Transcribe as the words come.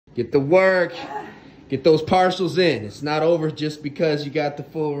Get the work. Get those partials in. It's not over just because you got the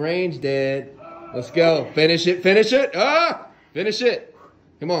full range, Dad. Let's go. Finish it. Finish it. Ah! Finish it.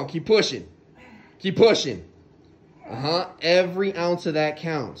 Come on. Keep pushing. Keep pushing. Every ounce of that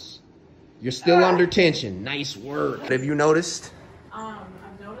counts. You're still under tension. Nice work. Have you noticed? I've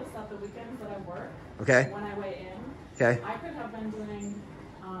noticed that the weekends that I work, Okay. when I weigh in, Okay. I could have been doing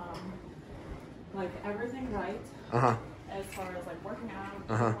like everything right. As far as like working out,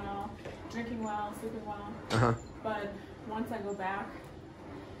 eating well, drinking well, sleeping well. But once I go back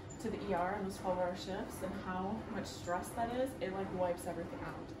to the ER and those 12-hour shifts and how much stress that is, it like wipes everything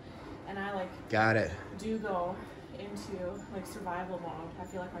out. And I like do go into like survival mode. I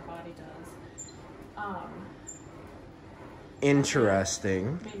feel like my body does.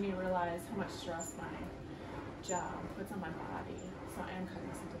 Interesting. Made me realize how much stress my job puts on my body. So I am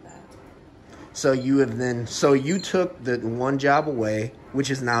cognizant of that. So you have then, so you took the one job away, which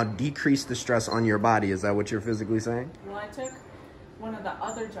has now decreased the stress on your body. Is that what you're physically saying? Well, I took one of the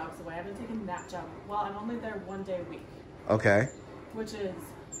other jobs away. I've been taking that job. Well, I'm only there 1 day a week. Okay. Which is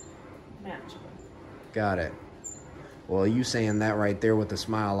manageable. Got it. Well, you saying that right there with a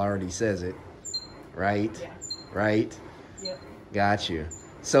smile already says it. Right? Yeah. Right? Yep. Got you.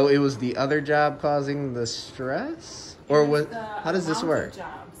 So it was the other job causing the stress? Or what? How does this work?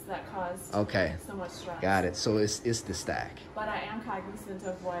 Jobs that cause so much stress. Got it. So it's the stack. But I am cognizant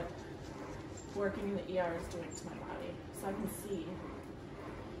of what working in the ER is doing to my body. So I can see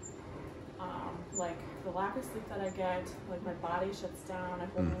like the lack of sleep that I get, like my body shuts down, I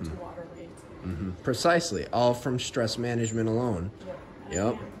hold on to water weight. Precisely. All from stress management alone.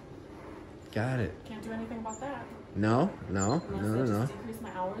 Yep. Got it. Can't do anything about that. No. Unless I just decrease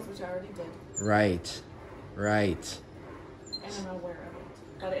my hours, which I already did. Right. Right. And I'm aware of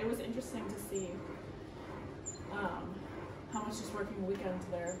it. But it was interesting to see how much just working weekends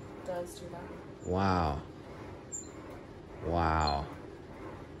there does to that. Wow. Wow.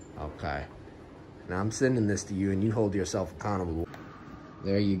 Okay. Now I'm sending this to you and you hold yourself accountable.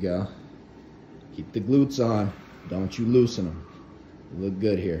 There you go. Keep the glutes on. Don't you loosen them. You look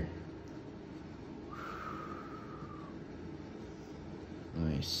good here.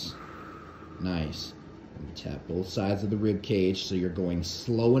 Nice. Nice. Let me tap both sides of the rib cage so you're going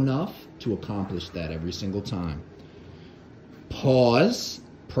slow enough to accomplish that every single time. Pause.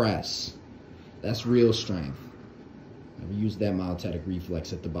 Press. That's real strength. Never use that myotatic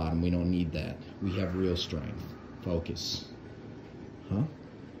reflex at the bottom. We don't need that. We have real strength. Focus.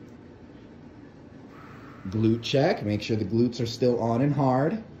 Glute check. Make sure the glutes are still on and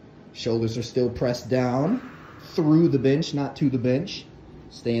hard. Shoulders are still pressed down. Through the bench, not to the bench.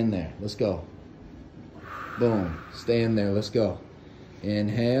 Stay in there. Let's go. Boom. Stay in there. Let's go.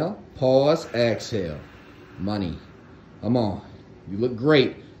 Inhale. Pause. Exhale. Money. Come on. You look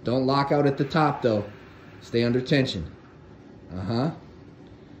great. Don't lock out at the top, though. Stay under tension. Come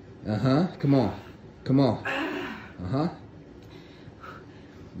on. Come on.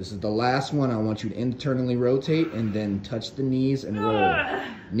 This is the last one. I want you to internally rotate and then touch the knees and roll.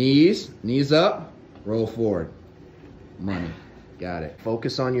 Knees up, roll forward. Money. Got it.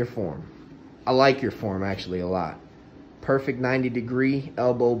 Focus on your form. I like your form actually a lot. Perfect 90-degree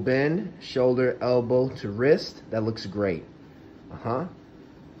elbow bend, shoulder, elbow to wrist. That looks great.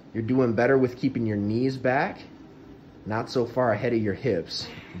 You're doing better with keeping your knees back, not so far ahead of your hips.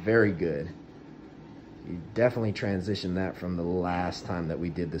 Very good. You definitely transitioned that from the last time that we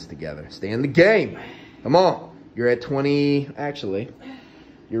did this together. Stay in the game. Come on. You're at 20. Actually,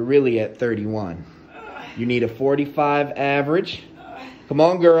 you're really at 31. You need a 45 average. Come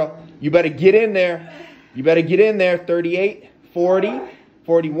on, girl. You better get in there. You better get in there. 38, 40,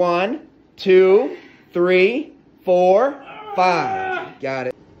 41, 2, 3, 4, 5. Got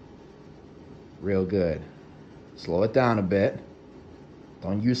it. Real good. Slow it down a bit.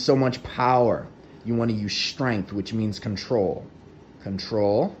 Don't use so much power. You want to use strength, which means control.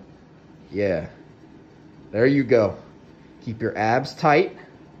 Control. Yeah. There you go. Keep your abs tight.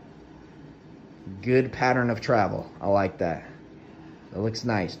 Good pattern of travel. I like that. That looks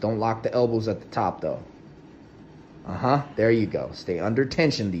nice. Don't lock the elbows at the top, though. There you go. Stay under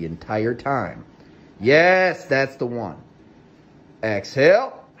tension the entire time. Yes, that's the one.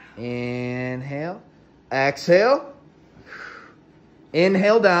 Exhale. Inhale. Exhale.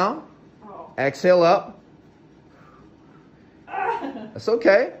 Inhale down. Exhale up. That's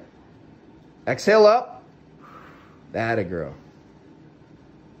okay. Exhale up. That a girl.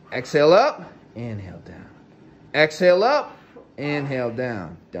 Exhale up. Inhale down. Exhale up. Inhale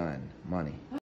down. Done. Money.